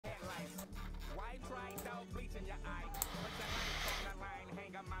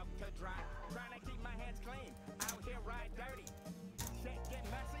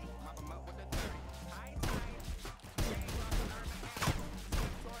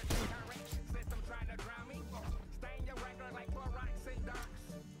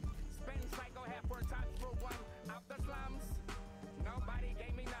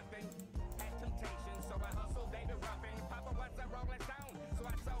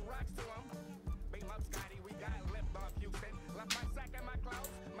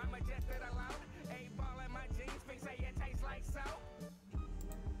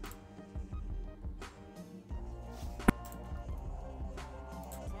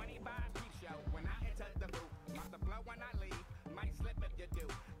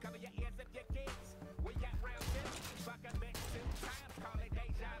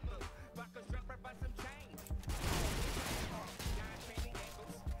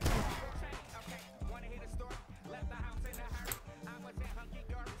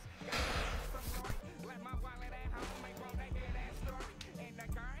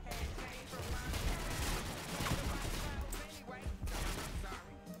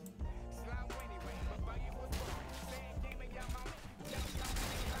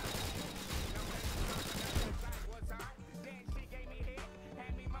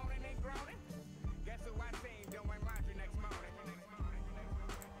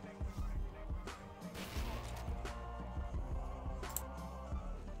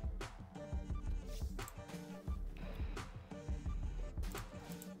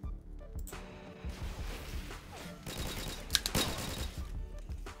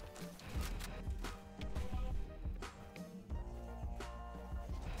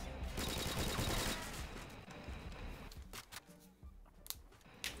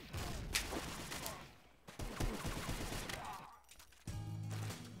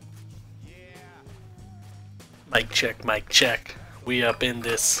Mic check, mic check. We up in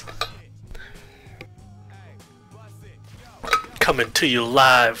this. Coming to you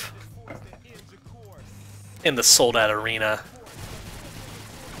live in the Soldat Arena.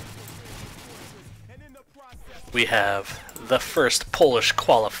 We have the first Polish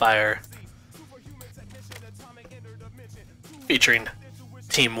qualifier featuring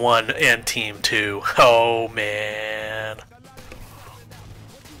Team 1 and Team 2. Oh man.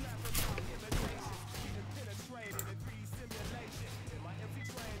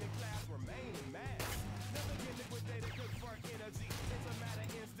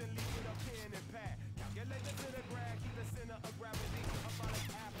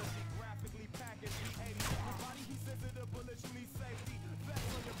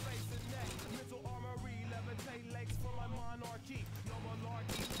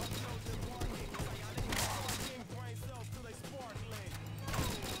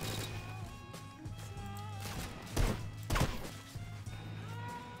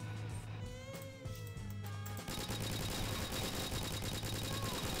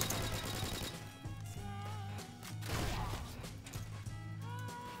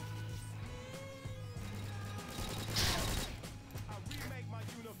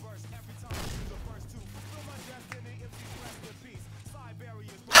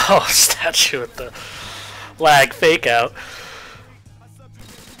 Oh, statue with the lag fake out.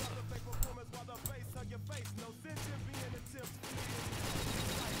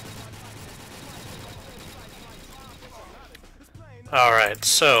 Alright,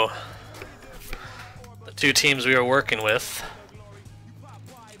 so the two teams we are working with.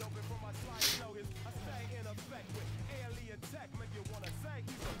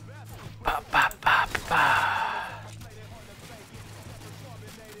 Ba, ba, ba, ba.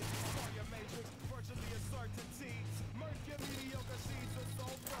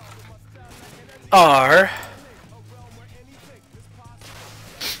 Are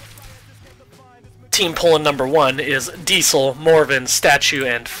Team Poland number 1 is Diesel, Morven, Statue,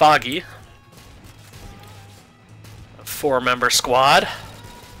 and Foggy. A 4-member squad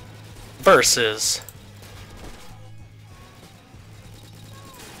versus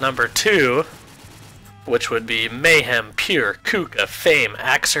number 2, which would be Mayhem, Pure, Kuka, Fame,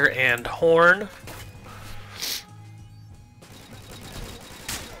 Axer, and Horn.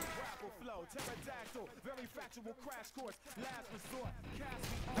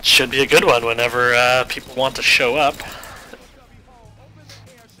 Should be a good one whenever people want to show up.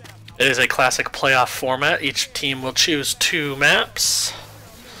 It is a classic playoff format. Each team will choose 2 maps.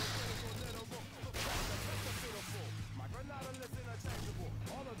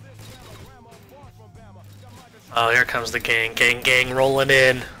 Oh, here comes the gang. Gang rolling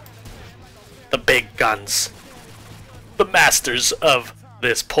in. The big guns. The masters of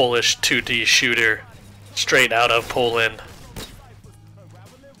this Polish 2D shooter. Straight out of Poland.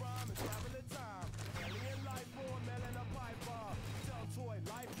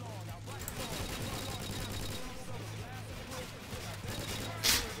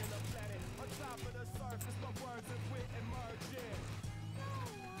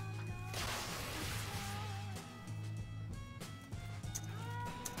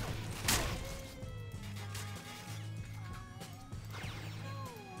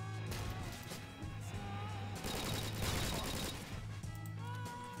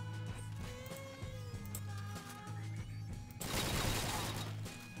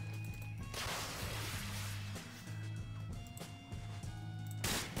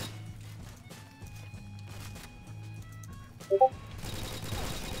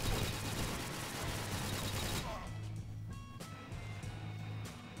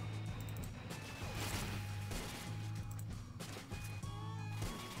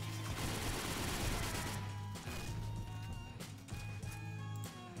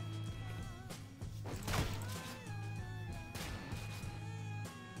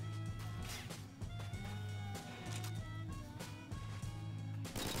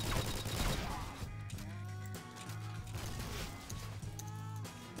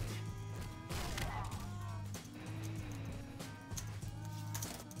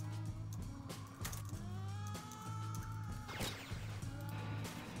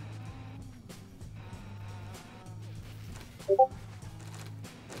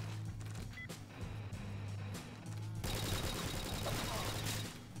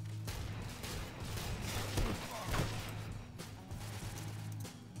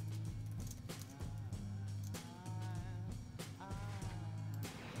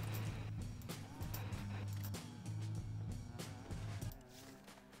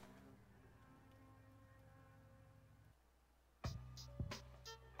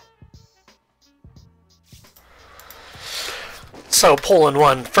 So Poland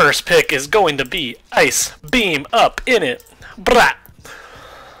 1 first pick is going to be Ice Beam up in it. Brat.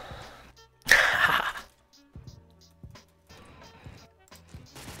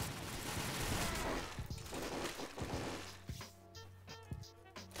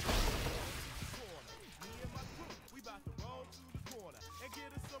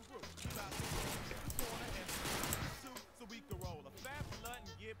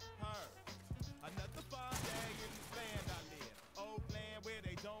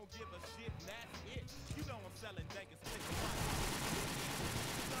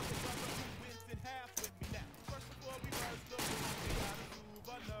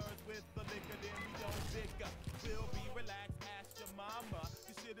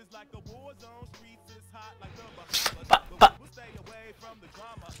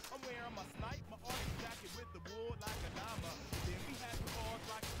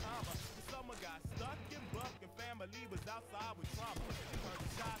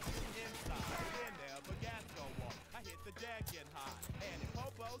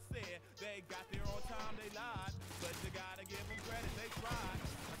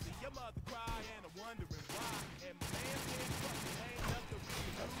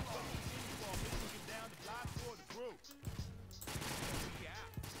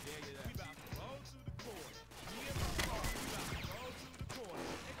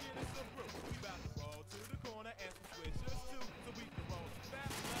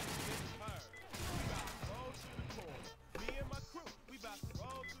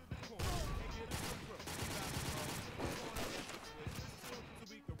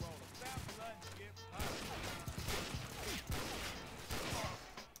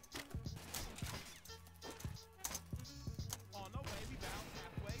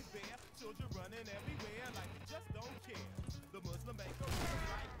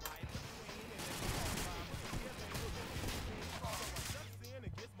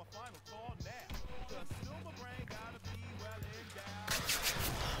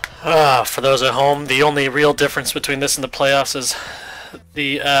 For those at home, the only real difference between this and the playoffs is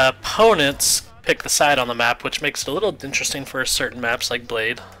the opponents pick the side on the map, which makes it a little interesting for certain maps like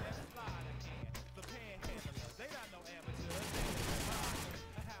Blade.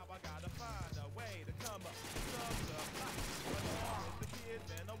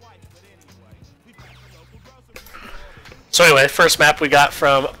 So anyway, first map we got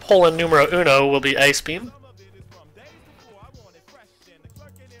from Poland numero uno will be Ice Beam.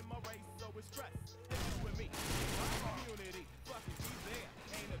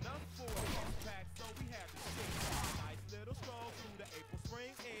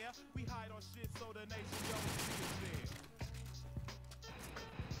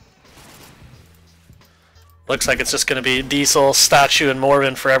 Looks like it's just going to be Diesel, Statue, and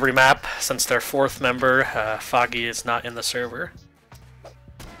Morven for every map, since their fourth member, Foggy, is not in the server.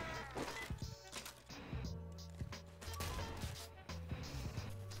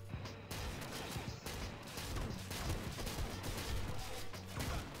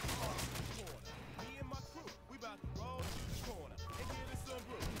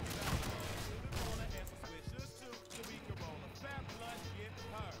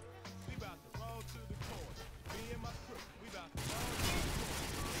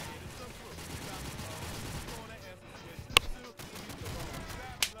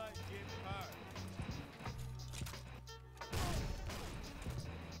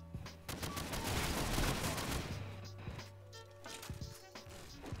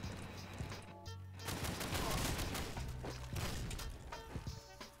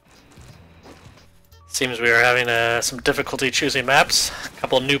 Seems we are having some difficulty choosing maps. A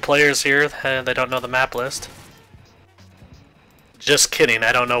couple new players here, they don't know the map list. Just kidding,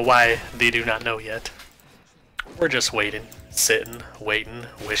 I don't know why they do not know yet. We're just waiting, sitting, waiting,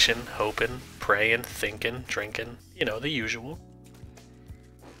 wishing, hoping, praying, thinking, drinking, you know, the usual.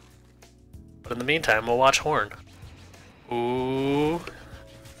 But in the meantime, we'll watch Horn. Ooh.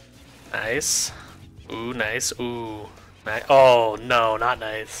 Nice. Ooh, nice. Ooh. Oh, no, not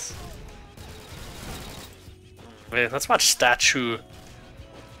nice. Wait, let's watch Statue.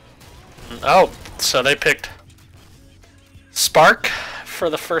 Oh, so they picked Spark for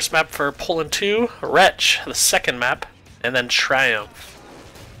the first map for Poland 2, Wretch the second map, and then Triumph.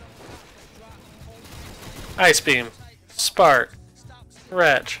 Ice Beam, Spark,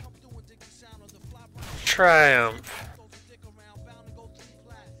 Wretch, Triumph.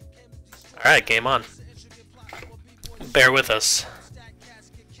 Alright, game on. Bear with us.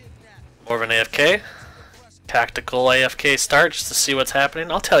 More of an AFK. Tactical AFK start just to see what's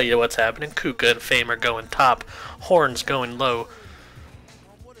happening. I'll tell you what's happening. Kuka and Fame are going top. Horn's going low.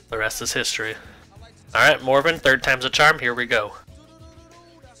 The rest is history. Alright, Morven, third time's a charm. Here we go.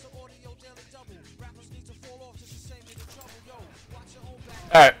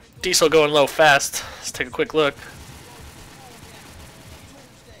 Diesel going low fast. Let's take a quick look.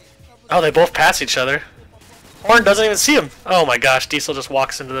 Oh, they both pass each other. Horn doesn't even see him. Oh my gosh, Diesel just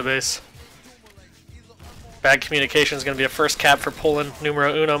walks into the base. Bad communication is going to be a first cap for Poland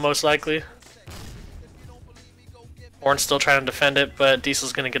numero uno, most likely. Horn's still trying to defend it, but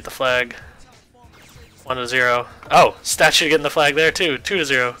Diesel's going to get the flag. 1-0. Oh, Statue getting the flag there too.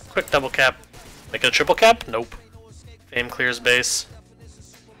 2-0. Quick double cap. Make it a triple cap? Nope. Fame clears base.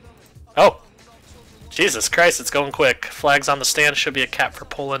 Oh! Jesus Christ, it's going quick. Flags on the stand. Should be a cap for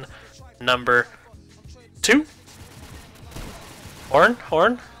Poland number 2. Horn?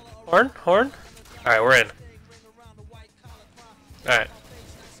 Horn? Horn? Horn? Alright, we're in. Alright.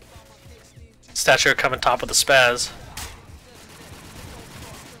 Statue coming top with the spaz.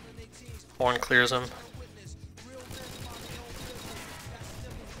 Horn clears him.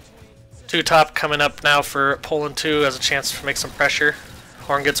 2 top coming up now for Poland 2 has a chance to make some pressure.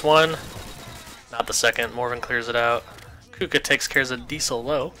 Horn gets 1. Not the second. Morvan clears it out. Kuka takes care of the Diesel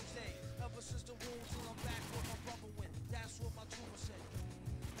low.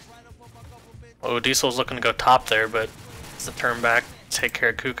 Oh, Diesel's looking to go top there, but it's a turn back. Take care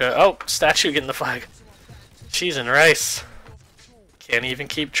of Kuka. Oh, Statue getting the flag. Cheese and rice. Can't even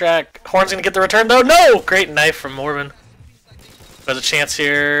keep track. Horn's gonna get the return though. No! Great knife from Morvan. There's a chance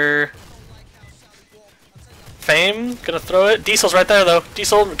here. Fame gonna throw it. Diesel's right there though.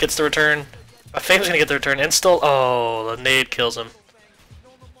 Diesel gets the return. Fame's gonna get the return. And still, oh, the nade kills him.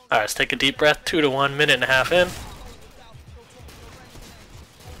 Alright, let's take a deep breath. 2-1, minute and a half in.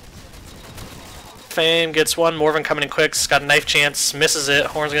 Fame gets 1. Morvan coming in quick. He's got a knife chance. Misses it.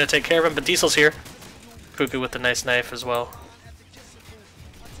 Horn's gonna take care of him, but Diesel's here. Kuku with the nice knife as well.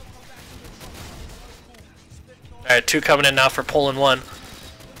 Alright, 2 coming in now for Poland 1.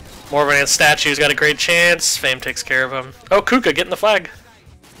 Morvan and Statue's got a great chance. Fame takes care of him. Oh, Kuka getting the flag.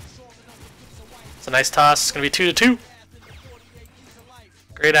 It's a nice toss. It's going to be 2-2.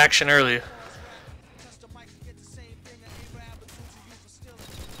 Great action early.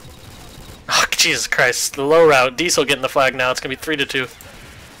 Oh, Jesus Christ. The low route. Diesel getting the flag now. It's going to be 3-2.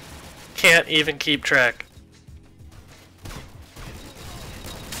 Can't even keep track.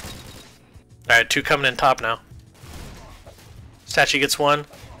 Alright, 2 coming in top now. Statue gets 1.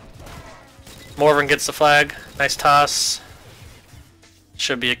 Morvan gets the flag. Nice toss.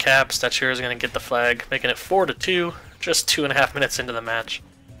 Should be a cap. Statue is going to get the flag, making it 4-2. Just 2.5 minutes into the match.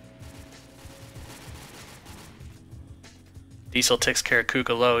 Diesel takes care of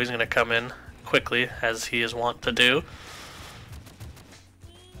Kuka low. He's going to come in quickly, as he is wont to do.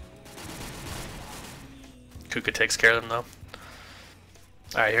 Kuka takes care of them though.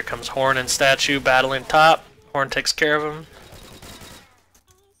 Alright, here comes Horn and Statue battling top. Horn takes care of him.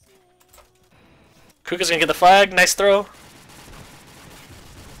 Kuka's gonna get the flag. Nice throw.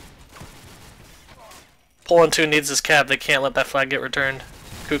 Poland 2 needs this cap. They can't let that flag get returned.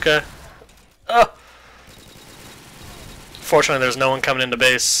 Kuka. Oh! Fortunately, there's no one coming into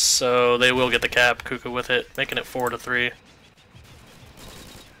base, so they will get the cap. Kuka with it, making it 4-3.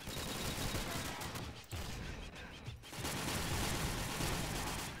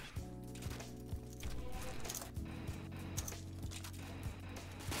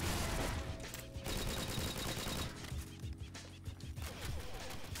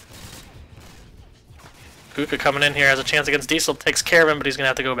 Kuka coming in here has a chance against Diesel, takes care of him, but he's going to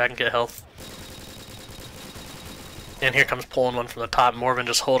have to go back and get health. And here comes Poland 1 from the top, Morvan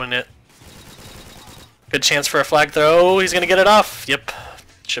just holding it. Good chance for a flag throw, he's going to get it off. Yep,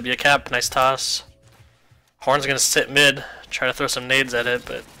 should be a cap, nice toss. Horn's going to sit mid, try to throw some nades at it,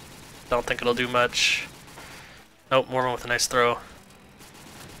 but don't think it'll do much. Nope, Morvan with a nice throw.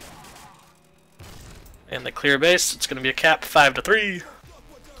 And the clear base, it's going to be a cap, 5-3.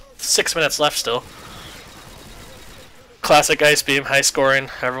 6 minutes left still. Classic Ice Beam, high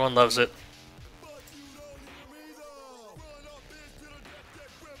scoring, everyone loves it.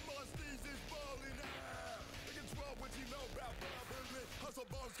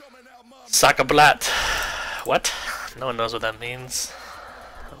 Sakablat. What? No one knows what that means.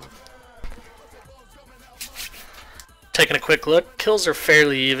 Taking a quick look, kills are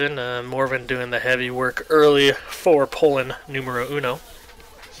fairly even. Morvan doing the heavy work early for Poland numero uno,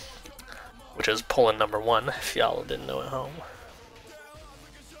 which is Poland number 1, if y'all didn't know at home.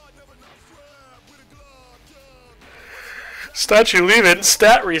 Statue leaving,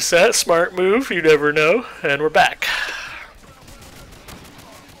 stat reset, smart move, you never know, and we're back.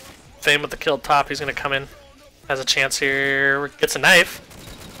 Fame with the kill top, he's going to come in, has a chance here, gets a knife.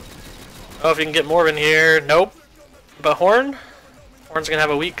 Oh, if you can get Morvan here, nope. But Horn? Horn's going to have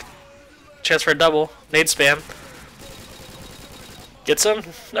a weak chance for a double, nade spam. Gets him?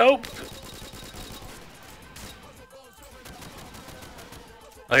 Nope.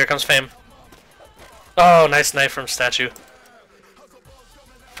 Oh, here comes Fame. Oh, nice knife from Statue.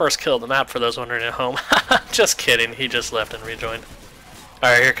 First kill of the map for those wondering at home. Just kidding, he just left and rejoined.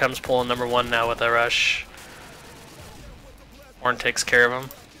 Alright, here comes Poland number 1 now with a rush. Horn takes care of him.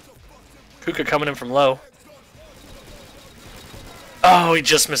 Kuka coming in from low. Oh, he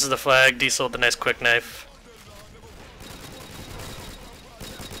just misses the flag. Diesel with a nice quick knife.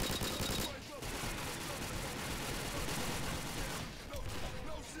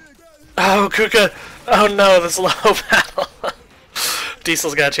 Oh, Kuka! Oh no, this low battle.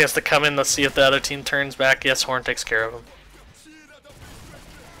 Diesel's got a chance to come in. Let's see if the other team turns back. Yes, Horn takes care of him.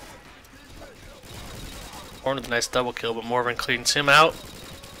 Horn with a nice double kill, but Morven cleans him out.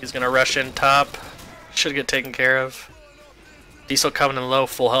 He's gonna rush in top. Should get taken care of. Diesel coming in low,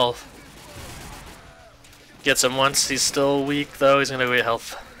 full health. Gets him once. He's still weak though. He's gonna go get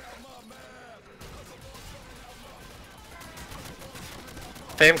health.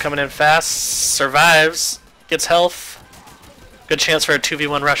 Fame coming in fast. Survives. Gets health. Good chance for a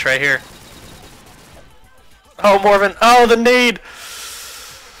 2v1 rush right here. Oh, Morven. Oh, the nade.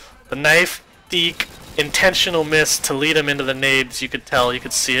 The knife. Deke. Intentional miss to lead him into the nades. You could tell. You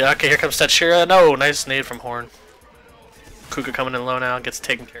could see it. Okay, here comes Tachira. No, nice nade from Horn. Kuka coming in low now. Gets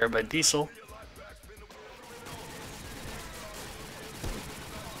taken care of by Diesel.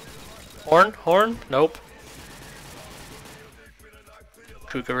 Horn? Horn? Nope.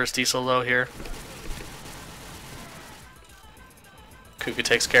 Kuka versus Diesel low here. Kuka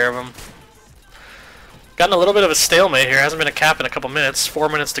takes care of him. Gotten a little bit of a stalemate here. Hasn't been a cap in a couple minutes. 4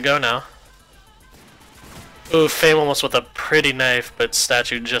 minutes to go now. Ooh, Fame almost with a pretty knife, but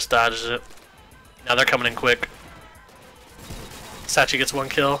Statue just dodges it. Now they're coming in quick. Statue gets 1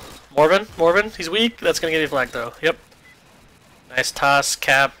 kill. Morven, he's weak. That's gonna get a flag though. Yep. Nice toss,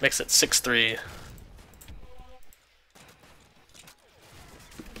 cap, makes it 6-3.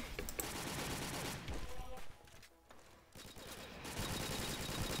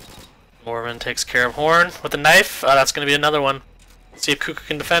 Morven takes care of Horn with a knife. Oh, that's gonna be another one. Let's see if Kuka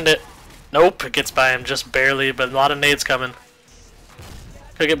can defend it. Nope, it gets by him just barely, but a lot of nades coming.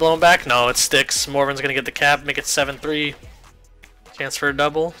 Could it get blown back? No, it sticks. Morven's gonna get the cap, make it 7-3. Chance for a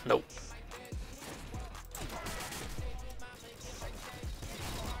double? Nope.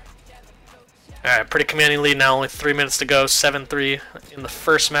 Alright, pretty commanding lead now, only 3 minutes to go, 7-3 in the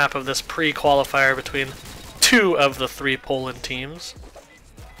first map of this pre-qualifier between 2 of the 3 Poland teams.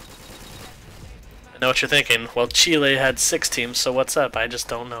 I know what you're thinking. Well, Chile had 6 teams, so what's up? I just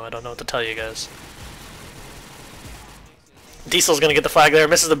don't know. I don't know what to tell you guys. Diesel's gonna get the flag there,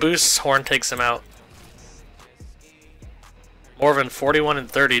 misses the boost, Horn takes him out. Morven 41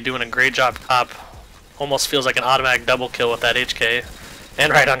 and 30, doing a great job top. Almost feels like an automatic double kill with that HK.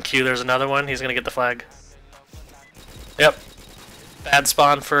 And right on cue, there's another one. He's gonna get the flag. Yep. Bad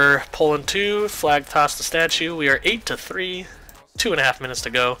spawn for Poland 2. Flag toss the Statue. We are 8-3. 2.5 minutes to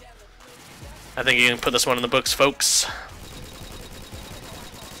go. I think you can put this one in the books, folks.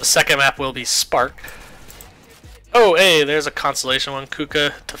 The second map will be Spark. Oh, hey, there's a consolation one.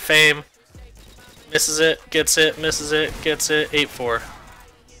 Kuka to Fame. Misses it, gets it, misses it, gets it. 8-4.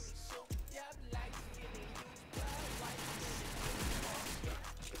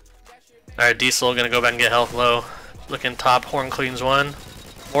 Alright, Diesel gonna go back and get health low. Looking top, Horn cleans 1.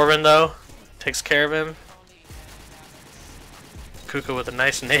 Morven, though, takes care of him. Kuka with a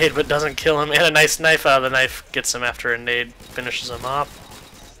nice nade, but doesn't kill him. And a nice knife out of the knife gets him after a nade. Finishes him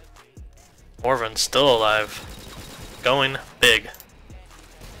off. Morven still alive. Going big.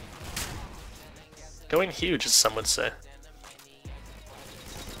 Going huge, as some would say.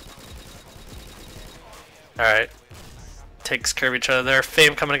 Alright. Takes care of each other there.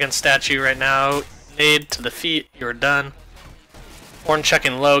 Fame coming against Statue right now. Nade to the feet. You're done. Horn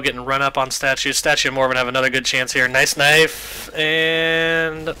checking low, getting run up on Statue. Statue and Morven have another good chance here. Nice knife.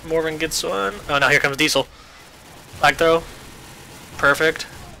 And Morven gets one. Oh, now here comes Diesel. Flag throw. Perfect.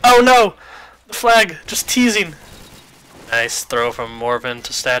 Oh, no! The flag. Just teasing. Nice throw from Morven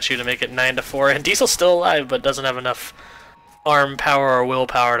to Statue to make it 9-4. And Diesel's still alive, but doesn't have enough arm power or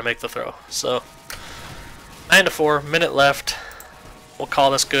willpower to make the throw. So, 9-4. Minute left. We'll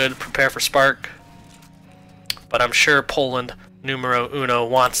call this good. Prepare for Spark. But I'm sure Poland numero uno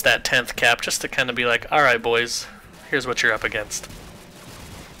wants that 10th cap just to kind of be like, alright boys, here's what you're up against.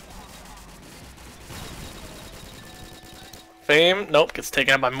 Fame, nope, gets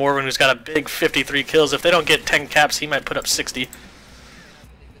taken out by Morven, who's got a big 53 kills. If they don't get 10 caps, he might put up 60.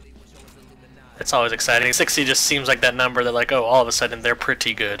 It's always exciting. 60 just seems like that number that like, oh, all of a sudden they're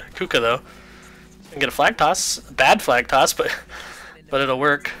pretty good. Kuka, though, can get a flag toss. Bad flag toss, but but it'll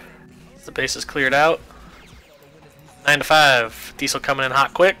work. The base is cleared out. 9 to 5. Diesel coming in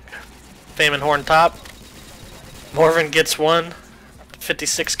hot quick. Fame and Horn top. Morven gets one.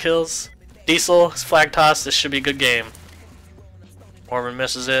 56 kills. Diesel, his flag toss. This should be a good game. Morven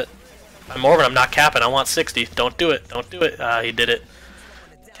misses it. Morven, I'm not capping. I want 60. Don't do it. Don't do it. He did it.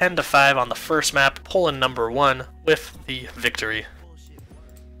 10 to 5 on the first map. Poland number 1 with the victory.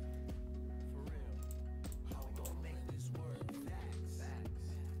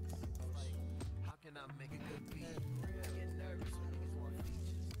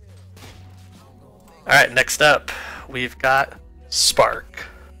 Alright, next up, we've got Spark.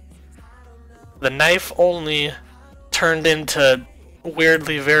 The knife only turned into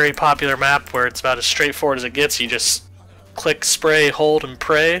weirdly very popular map where it's about as straightforward as it gets. You just click, spray, hold, and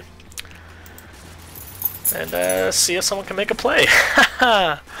pray. And see if someone can make a play.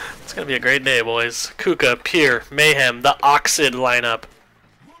 It's going to be a great day, boys. Kuka, Pier, Mayhem, the Oxid lineup.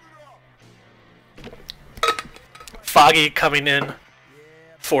 Foggy coming in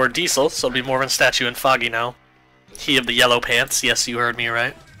for Diesel, so it'll be Morven, Statue, and Foggy now. He of the yellow pants. Yes, you heard me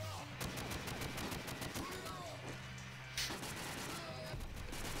right.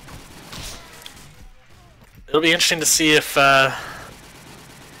 It'll be interesting to see if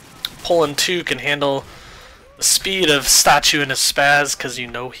Poland 2 can handle the speed of Statue and his spaz, because you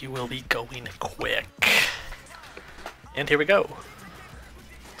know he will be going quick. And here we go.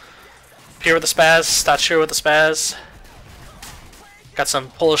 Pier with the spaz, Statue with the spaz. Got some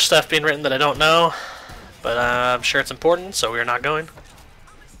Polish stuff being written that I don't know, but I'm sure it's important, so we're not going.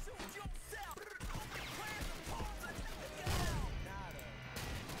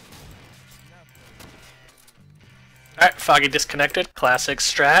 Alright, Foggy disconnected. Classic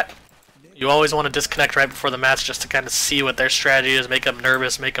strat. You always want to disconnect right before the match just to kind of see what their strategy is, make them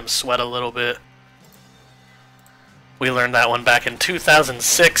nervous, make them sweat a little bit. We learned that one back in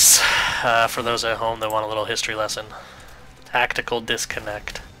 2006. For those at home that want a little history lesson. Tactical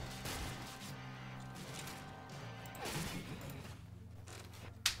disconnect.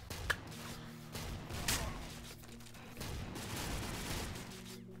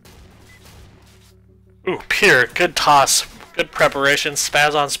 Ooh, Pier, good toss, good preparation,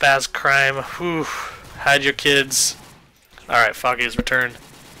 spaz on spaz crime. Whew, hide your kids. Alright, Foggy has returned.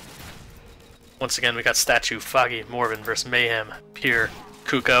 Once again, we got Statue, Foggy, Morven versus Mayhem, Pier,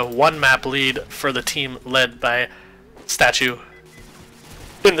 Kuka. One map lead for the team led by Statue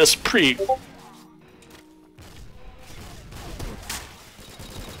in this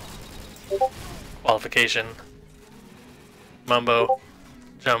qualification. Mumbo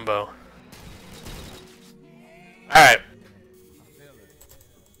Jumbo. Alright.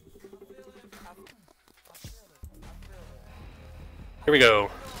 Here we go.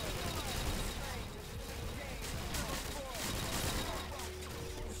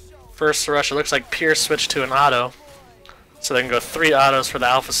 First rush, it looks like Pierce switched to an auto. So they can go 3 autos for the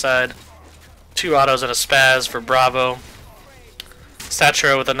alpha side. 2 autos and a spaz for Bravo.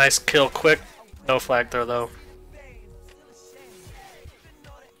 Staturo with a nice kill quick. No flag throw though.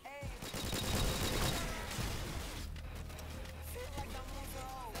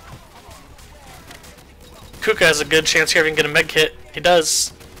 Kuka has a good chance here if he can get a med kit. He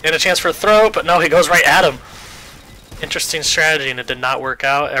does. And a chance for a throw, but no, he goes right at him. Interesting strategy, and it did not work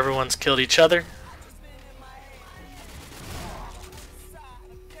out. Everyone's killed each other.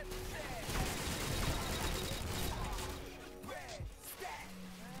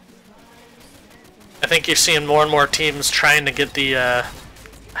 I think you're seeing more and more teams trying to get the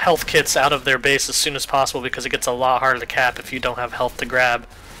health kits out of their base as soon as possible because it gets a lot harder to cap if you don't have health to grab.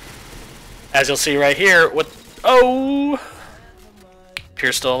 As you'll see right here with... Oh!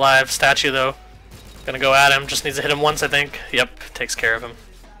 Pierce still alive. Statue, though. Gonna go at him. Just needs to hit him once, I think. Yep, takes care of him.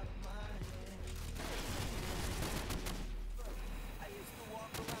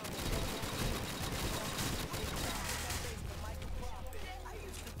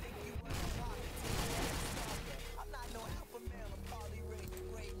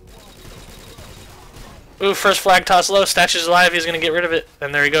 Ooh, first flag toss low. Statue's alive. He's going to get rid of it.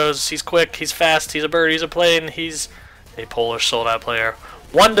 And there he goes. He's quick. He's fast. He's a bird. He's a plane. He's a Polish Soldat player.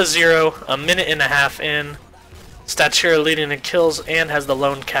 1-0. A minute and a half in. Statura leading in kills and has the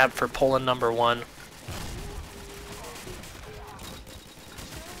lone cap for Poland number 1.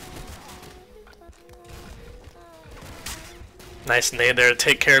 Nice nade there to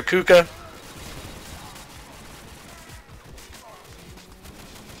take care of Kuka.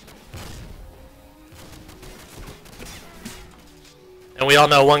 And we all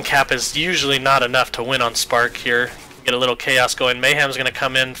know one cap is usually not enough to win on Spark here. Get a little chaos going. Mayhem's going to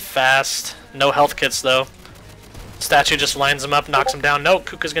come in fast. No health kits though. Statue just lines him up, knocks him down. No,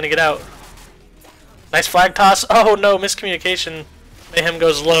 Kuka's gonna get out. Nice flag toss. Oh no, miscommunication. Mayhem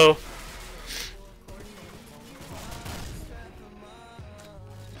goes low.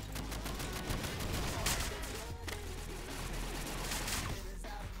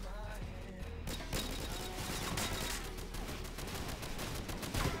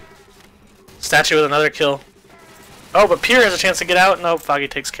 Statue with another kill. Oh, but Pier has a chance to get out. No, Foggy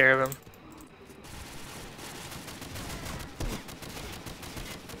takes care of him.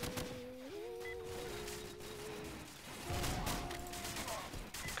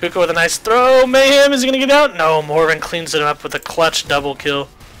 Kuka with a nice throw. Mayhem, is he gonna get out? No, Morven cleans it up with a clutch double kill.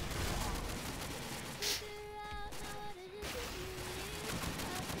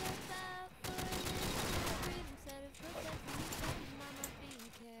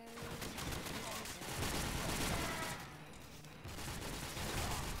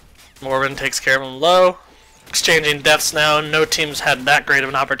 Morven takes care of him low. Exchanging deaths now. No teams had that great of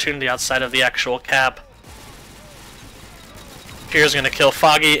an opportunity outside of the actual cap. Pier's gonna kill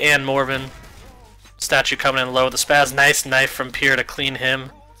Foggy and Morven. Statue coming in low with the spaz. Nice knife from Pier to clean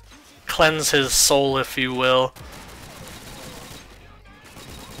him. Cleanse his soul, if you will.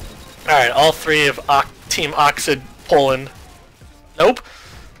 Alright, all three of Team Oxid Poland. Nope.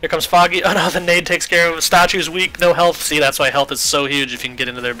 Here comes Foggy. Oh no, the nade takes care of him. Statue's weak, no health. See, that's why health is so huge if you can get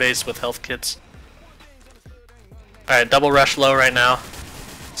into their base with health kits. Alright, double rush low right now.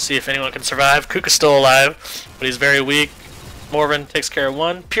 See if anyone can survive. Kuka's still alive, but he's very weak. Morven takes care of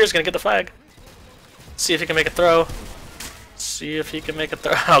one. Pier's gonna get the flag. See if he can make a throw. See if he can make a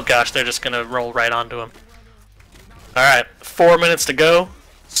throw. Oh gosh, they're just gonna roll right onto him. Alright, 4 minutes to go.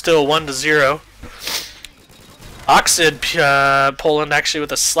 Still 1-0. Oxid Poland actually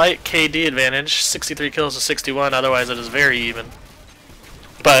with a slight KD advantage, 63 kills to 61, otherwise it is very even.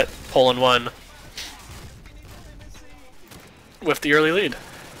 But Poland won with the early lead.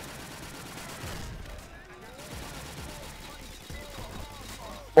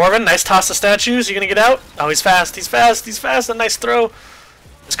 Morven, nice toss to statues. You gonna get out? Oh, he's fast, he's fast, he's fast. A nice throw.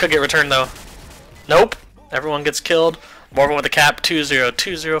 This could get returned though. Nope. Everyone gets killed. Morven with the cap, 2-0.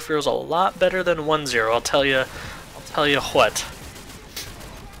 2-0 feels a lot better than 1-0. I'll tell you what.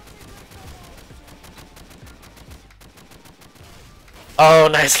 Oh,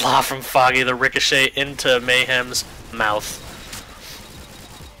 nice law from Foggy, the ricochet into Mayhem's mouth.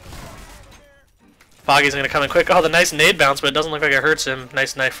 Foggy's gonna come in quick. Oh, the nice nade bounce, but it doesn't look like it hurts him.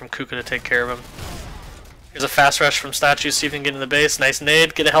 Nice knife from Kuka to take care of him. Here's a fast rush from Statue, see if he can get in the base. Nice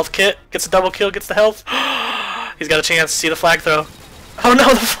nade, get a health kit, gets a double kill, gets the health. He's got a chance, see the flag throw. Oh no,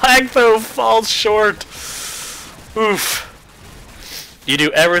 the flag throw falls short. Oof. You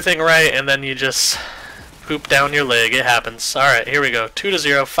do everything right and then you just poop down your leg. It happens. Alright, here we go.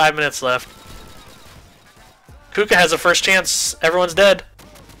 2-0, 5 minutes left. Kuka has a first chance. Everyone's dead.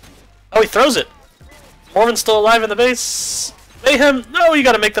 Oh, he throws it. Morven's still alive in the base. Mayhem. No, you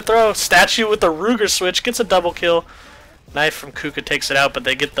gotta make the throw. Statue with the Ruger switch gets a double kill. Knife from Kuka takes it out, but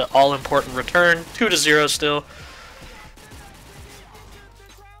they get the all-important return. 2-0 still.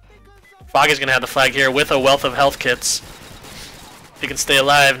 Foggy's gonna have the flag here with a wealth of health kits. He can stay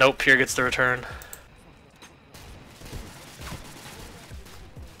alive. Nope, Pier gets the return.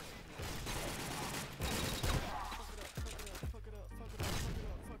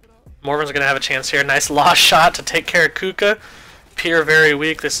 Morven's gonna have a chance here. Nice lost shot to take care of Kuka. Pier very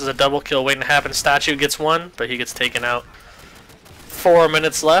weak. This is a double kill waiting to happen. Statue gets one, but he gets taken out. 4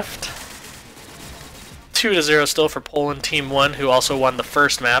 minutes left. 2-0 still for Poland Team 1, who also won the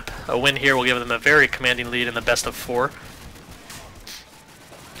first map. A win here will give them a very commanding lead in the best of 4.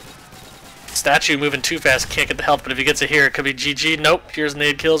 Statue moving too fast, can't get the health, but if he gets it here, it could be GG. Nope, Pier's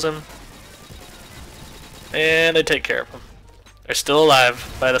nade kills him. And they take care of him. They're still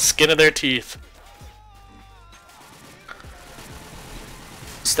alive by the skin of their teeth.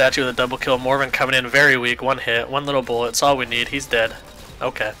 Statue with a double kill. Morven coming in very weak. One hit, one little bullet. It's all we need. He's dead.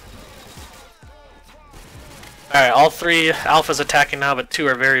 Okay. Alright, all three alphas attacking now, but 2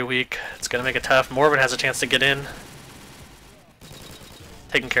 are very weak. It's going to make it tough. Morven has a chance to get in.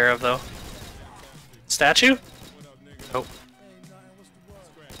 Taken care of, though. Statue? Nope.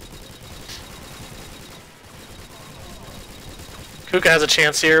 Kuka has a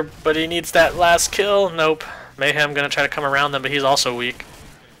chance here, but he needs that last kill. Nope. Mayhem going to try to come around them, but he's also weak.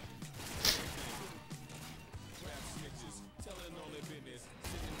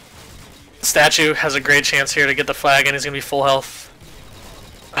 Statue has a great chance here to get the flag, and he's going to be full health.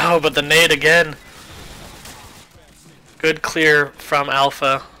 Oh, but the nade again. Good clear from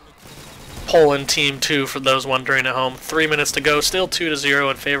Alpha. Poland Team 2 for those wondering at home. 3 minutes to go, still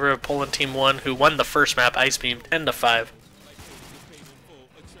 2-0 in favor of Poland Team 1, who won the first map, Ice Beam, 10-5.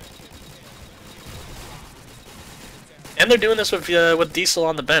 And they're doing this with Diesel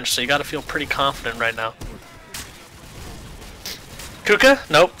on the bench, so you gotta feel pretty confident right now. Kuka?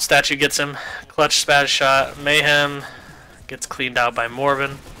 Nope, Statue gets him. Clutch spaz shot. Mayhem gets cleaned out by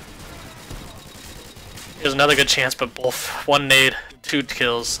Morven. Here's another good chance, but both. One nade, 2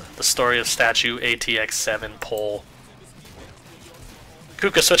 kills. The story of Statue, ATX7 pole.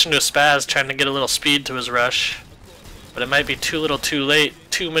 Kuka switching to a spaz, trying to get a little speed to his rush. But it might be too little too late.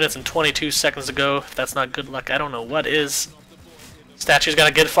 2 minutes and 22 seconds to go. If that's not good luck, I don't know what is. Statue's got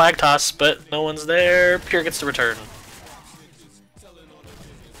a good flag toss, but no one's there. Pure gets the return.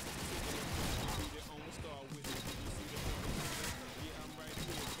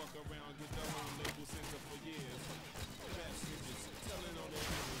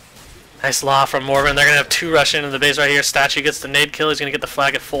 Nice law from Morven. They're going to have 2 rush into the base right here. Statue gets the nade kill. He's going to get the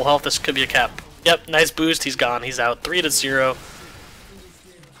flag at full health. This could be a cap. Yep, nice boost. He's gone. He's out. 3-0.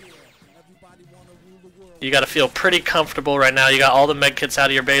 You got to feel pretty comfortable right now. You got all the med kits out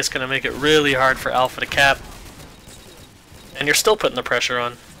of your base. Going to make it really hard for Alpha to cap. And you're still putting the pressure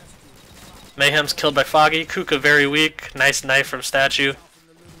on. Mayhem's killed by Foggy. Kuka very weak. Nice knife from Statue.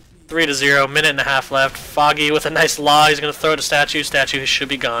 3-0. Minute and a half left. Foggy with a nice law. He's going to throw to Statue. Statue should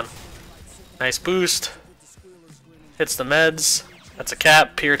be gone. Nice boost. Hits the meds. That's a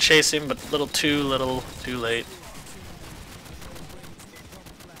cap. Pier chasing, but little too late.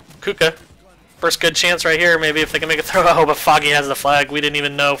 Kuka. First good chance right here. Maybe if they can make a throw. Oh, but Foggy has the flag. We didn't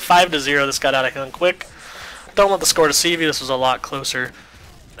even know. 5-0. This got out of hand quick. Don't let the score deceive you. This was a lot closer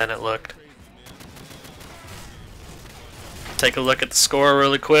than it looked. Take a look at the score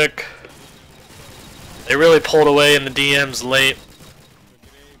really quick. They really pulled away in the DMs late.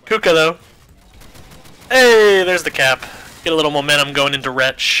 Kuka though. Hey, there's the cap. Get a little momentum going into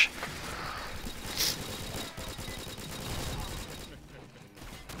Wretch.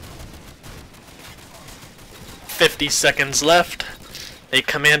 .50 seconds left. A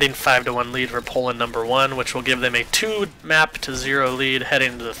commanding 5-1 lead for Poland number 1, which will give them a 2-0 lead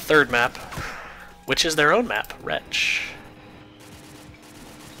heading to the 3rd map, which is their own map, Wretch.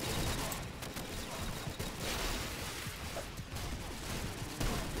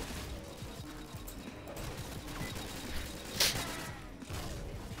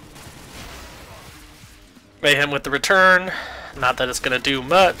 Mayhem with the return. Not that it's going to do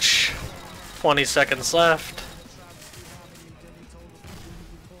much. 20 seconds left.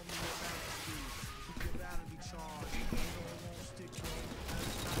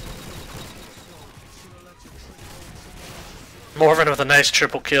 Morven with a nice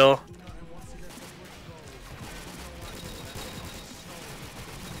triple kill.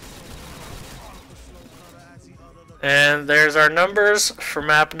 And there's our numbers for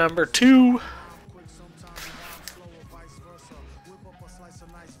map number 2.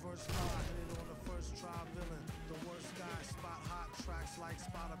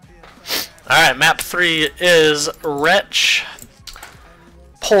 Alright, map 3 is Wretch.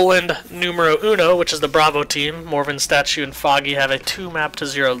 Poland numero uno, which is the Bravo team. Morven, Statue, and Foggy have a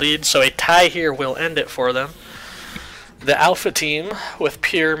 2-0 lead, so a tie here will end it for them. The Alpha team, with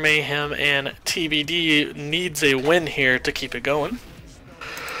Pure, Mayhem, and TBD, needs a win here to keep it going.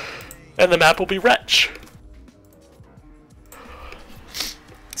 And the map will be Wretch.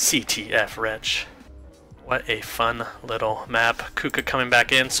 CTF Wretch. What a fun little map. Kuka coming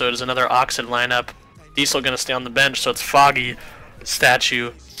back in, so it is another Oxid lineup. Diesel going to stay on the bench, so it's Foggy,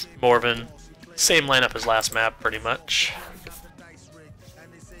 Statue, Morven. Same lineup as last map, pretty much.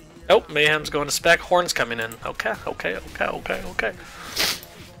 Oh, Mayhem's going to spec. Horn's coming in. Okay.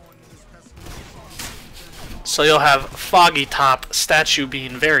 So you'll have Foggy top, Statue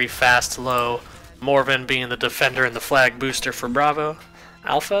being very fast low, Morven being the defender and the flag booster for Bravo.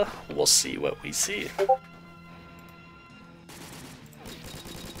 Alpha, we'll see what we see.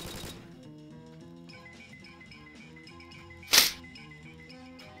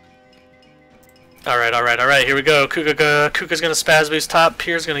 Alright, here we go. Kuka's gonna spaz boost top,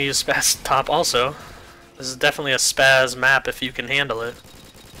 Pier's gonna use spaz top also. This is definitely a spaz map if you can handle it.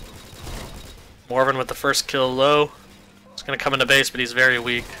 Morven with the first kill low. He's gonna come into base, but he's very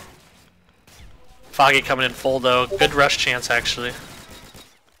weak. Foggy coming in full though. Good rush chance actually.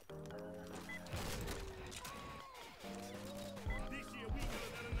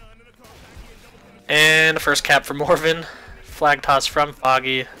 And the first cap for Morven. Flag toss from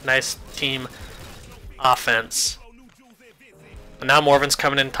Foggy. Nice team offense. And now Morven's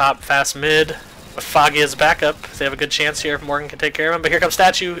coming in top, fast mid. With Foggy as backup, they have a good chance here if Morgan can take care of him. But here comes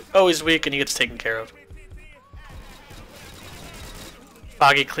Statue, always weak, and he gets taken care of.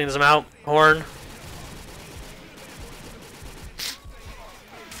 Foggy cleans him out. Horn.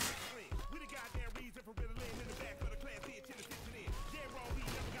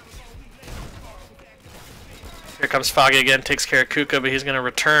 Here comes Foggy again, takes care of Kuka, but he's going to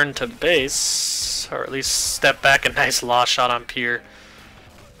return to base, or at least step back. A nice lost shot on Pier.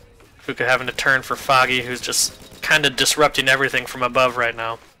 Kuka having to turn for Foggy, who's just kind of disrupting everything from above right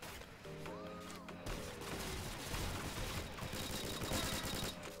now.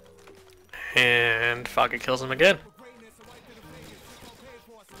 And Foggy kills him again.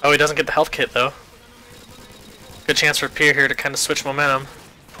 Oh, he doesn't get the health kit though. Good chance for Pier here to kind of switch momentum.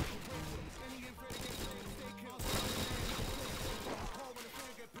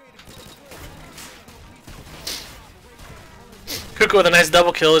 Kuka with a nice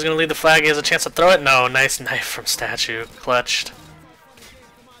double kill is going to lead the flag. He has a chance to throw it. No, nice knife from Statue. Clutched.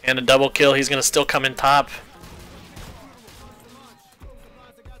 And a double kill. He's going to still come in top.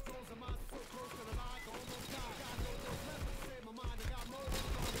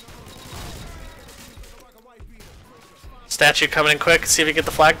 Statue coming in quick. See if he can get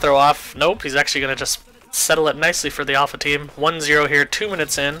the flag throw off. Nope, he's actually going to just settle it nicely for the Alpha team. 1-0 here, 2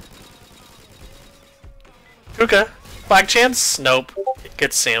 minutes in. Kuka. Flag chance? Nope. It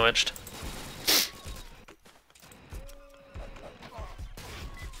gets sandwiched.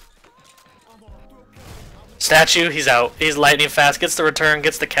 Statue, he's out. He's lightning fast. Gets the return,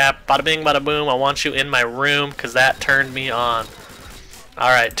 gets the cap. Bada bing, bada boom. I want you in my room because that turned me on.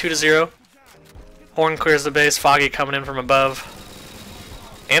 Alright, 2-0. Horn clears the base. Foggy coming in from above.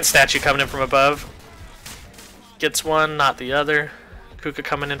 And Statue coming in from above. Gets one, not the other. Kuka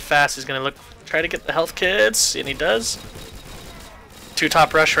coming in fast. He's going to try to get the health kits, and he does. 2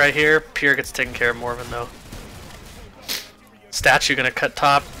 top rush right here. Pier gets taken care of Morven though. Statue going to cut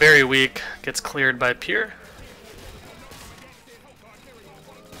top. Very weak. Gets cleared by Pier.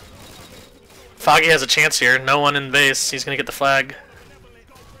 Foggy has a chance here. No one in base. He's going to get the flag.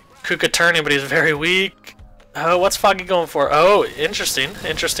 Kuka turning, but he's very weak. Oh, what's Foggy going for? Oh, interesting.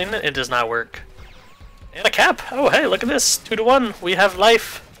 Interesting. It does not work. And a cap. Oh, hey, look at this. 2-1. We have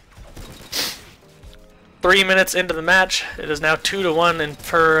life. 3 minutes into the match. It is now 2-1 in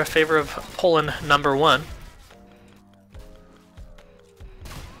favor of Poland #1.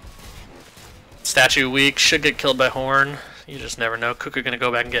 Statue weak. Should get killed by Horn. You just never know. Kuka going to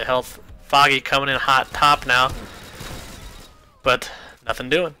go back and get health. Foggy coming in hot top now. But nothing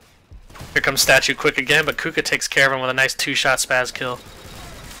doing. Here comes Statue quick again, but Kuka takes care of him with a nice 2-shot spaz kill.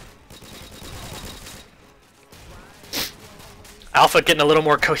 Alpha getting a little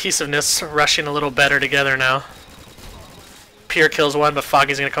more cohesiveness, rushing a little better together now. Pier kills one, but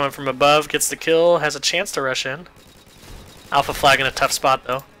Foggy's going to come in from above, gets the kill, has a chance to rush in. Alpha flag in a tough spot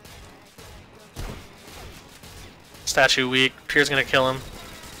though. Statue weak, Pier's going to kill him.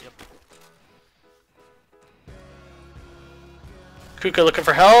 Kuka looking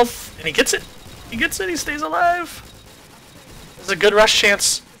for health, and he gets it. He gets it, he stays alive. This is a good rush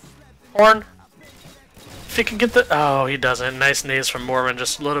chance. Horn. If he can get the... Oh, he doesn't. Nice nades from Mormon.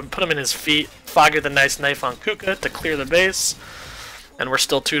 Just put him in his feet. Foggy the nice knife on Kuka to clear the base. And we're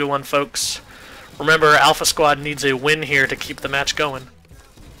still 2-1, folks. Remember, Alpha Squad needs a win here to keep the match going.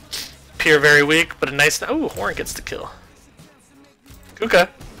 Pier very weak, but a nice... Oh, Horn gets the kill. Kuka.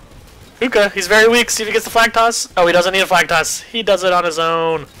 Kuka, he's very weak. See if he gets the flag toss. Oh, he doesn't need a flag toss. He does it on his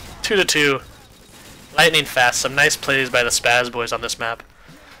own. 2-2. Lightning fast. Some nice plays by the Spaz boys on this map.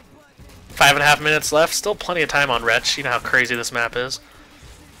 5.5 minutes left. Still plenty of time on Wretch. You know how crazy this map is.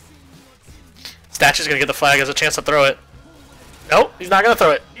 Statue's going to get the flag. Has a chance to throw it. Nope, he's not going to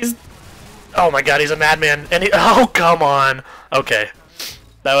throw it. He's... Oh my god, he's a madman. And he... Oh, come on. Okay.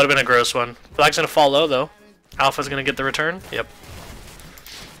 That would have been a gross one. Flag's going to fall low, though. Alpha's going to get the return. Yep.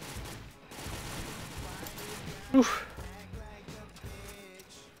 Oof.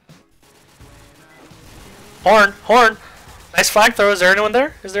 Horn, Horn. Nice flag throw. Is there anyone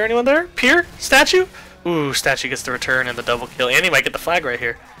there? Is there anyone there? Pier? Statue? Ooh, Statue gets the return and the double kill. And he might get the flag right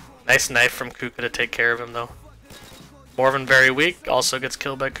here. Nice knife from Kuka to take care of him, though. Morven very weak. Also gets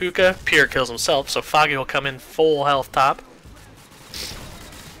killed by Kuka. Pier kills himself, so Foggy will come in full health top.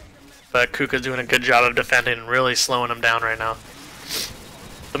 But Kuka's doing a good job of defending and really slowing him down right now.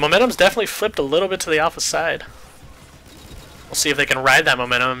 The momentum's definitely flipped a little bit to the Alpha side. We'll see if they can ride that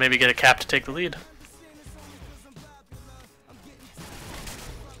momentum and maybe get a cap to take the lead.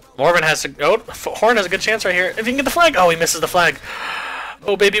 Morven has to... Oh, Horn has a good chance right here. If he can get the flag... Oh, he misses the flag.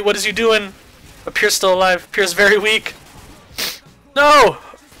 Oh, baby, what is you doing? But Pier's still alive. Pier's very weak. No!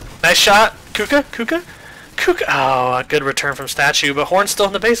 Nice shot. Kuka? Kuka? Kuka! Oh, a good return from Statue, but Horn's still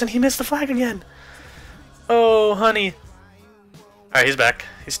in the base and he missed the flag again. Oh, honey. Alright, he's back.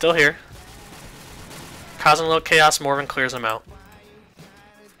 He's still here. Causing a little chaos, Morven clears him out.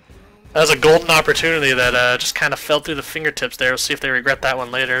 That was a golden opportunity that just kind of fell through the fingertips there. We'll see if they regret that one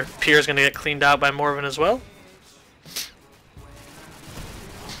later. Pierre's going to get cleaned out by Morven as well.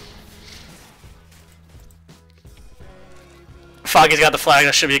 Foggy's got the flag.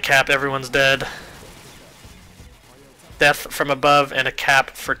 That should be a cap. Everyone's dead. Death from above and a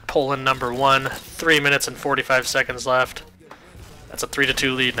cap for Poland number 1. 3 minutes and 45 seconds left. That's a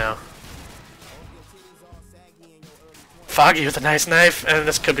 3-2 lead now. Foggy with a nice knife, and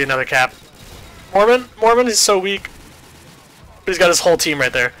this could be another cap. Morven is so weak. But he's got his whole team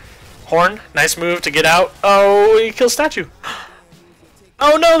right there. Horn, nice move to get out. Oh, he kills Statue.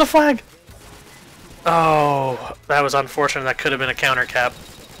 Oh no, the flag! Oh, that was unfortunate. That could have been a counter cap.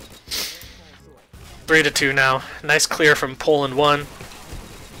 3-2 now. Nice clear from Poland 1.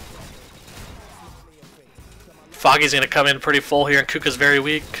 Foggy's going to come in pretty full here, and Kuka's very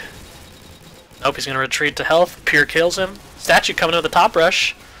weak. Nope, he's going to retreat to health. Pierre kills him. Statue coming with the top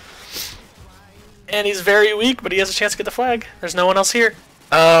rush. And he's very weak, but he has a chance to get the flag. There's no one else here.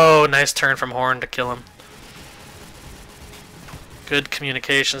 Oh, nice turn from Horn to kill him. Good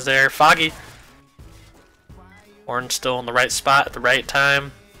communications there. Foggy. Horn still in the right spot at the right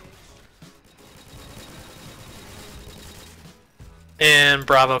time. And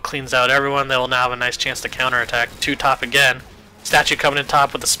Bravo cleans out everyone. They will now have a nice chance to counterattack. 2 top again. Statue coming in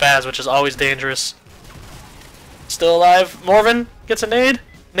top with the spaz, which is always dangerous. Still alive. Morven gets a nade.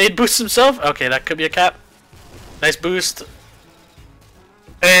 Nade boosts himself. Okay, that could be a cap. Nice boost.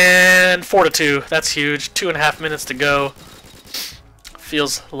 And 4-2. That's huge. 2.5 minutes to go.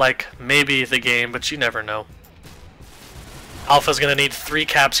 Feels like maybe the game, but you never know. Alpha's going to need 3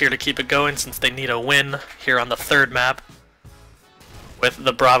 caps here to keep it going since they need a win here on the 3rd map. With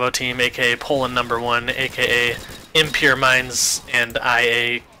the Bravo team, aka Poland number 1, aka Impure Minds and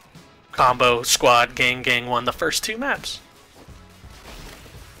IA combo squad gang won the first 2 maps.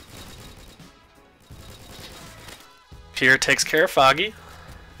 Pierre takes care of Foggy.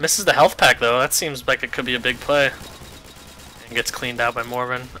 Misses the health pack though. That seems like it could be a big play. And gets cleaned out by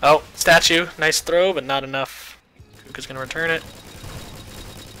Morven. Oh, Statue. Nice throw, but not enough. Kuka's gonna return it.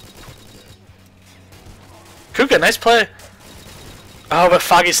 Kuka, nice play. Oh, but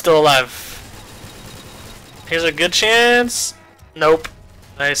Foggy's still alive. Here's a good chance. Nope.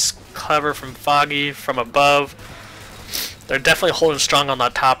 Nice, clever from Foggy from above. They're definitely holding strong on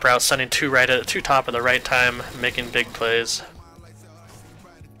that top route, sending 2 top at the right time, making big plays.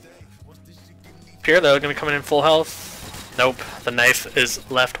 Pierre, though, gonna be coming in full health. Nope. The knife is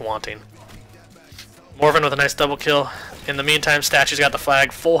left wanting. Morven with a nice double kill. In the meantime, Statue's got the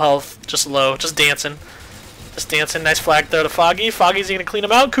flag, full health, just low, just dancing. Just dancing. Nice flag throw to Foggy. Foggy's gonna clean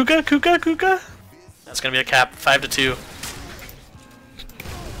him out. Kuka, Kuka, Kuka. That's gonna be a cap. 5-2.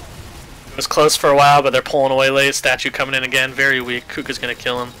 It was close for a while, but they're pulling away late. Statue coming in again. Very weak. Kuka's gonna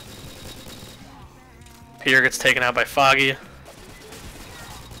kill him. Pierre gets taken out by Foggy.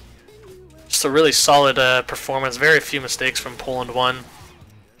 Just a really solid performance. Very few mistakes from Poland 1.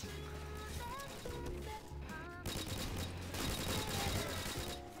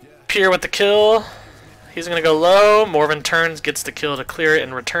 Pierre with the kill. He's going to go low. Morven turns, gets the kill to clear it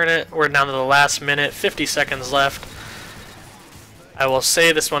and return it. We're down to the last minute. 50 seconds left. I will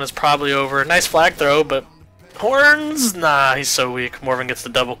say this one is probably over. Nice flag throw, but Horns? Nah, he's so weak. Morven gets the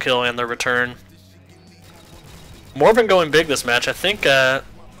double kill and the return. Morven going big this match. I think, depending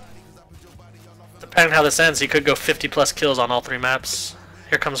on how this ends, he could go 50+ kills on all 3 maps.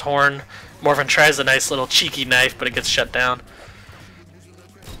 Here comes Horn. Morven tries a nice little cheeky knife, but it gets shut down.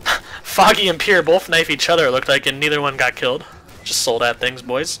 Foggy and Pierre both knife each other, it looked like, and neither one got killed. Just Soldat things,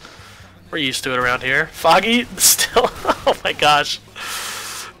 boys. We're used to it around here. Foggy still. Oh my gosh.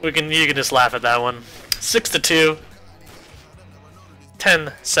 You can just laugh at that one. 6-2.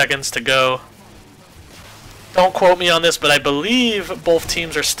 10 seconds to go. Don't quote me on this, but I believe both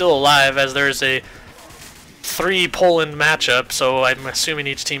teams are still alive, as there's a 3 Poland matchup. So I'm assuming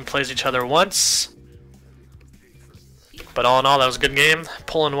each team plays each other once. But all in all, that was a good game.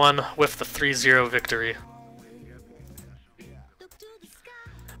 Poland won with the 3-0 victory.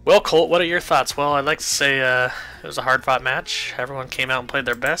 Well, Colt, what are your thoughts? Well, I'd like to say it was a hard-fought match. Everyone came out and played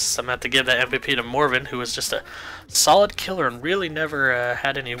their best. I'm going to have to give that MVP to Morven, who was just a solid killer and really never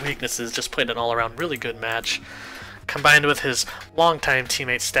had any weaknesses. Just played an all-around really good match. Combined with his longtime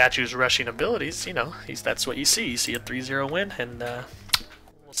teammate Statue's rushing abilities, you know, that's what you see. You see a 3-0 win, and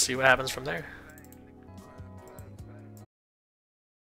we'll see what happens from there.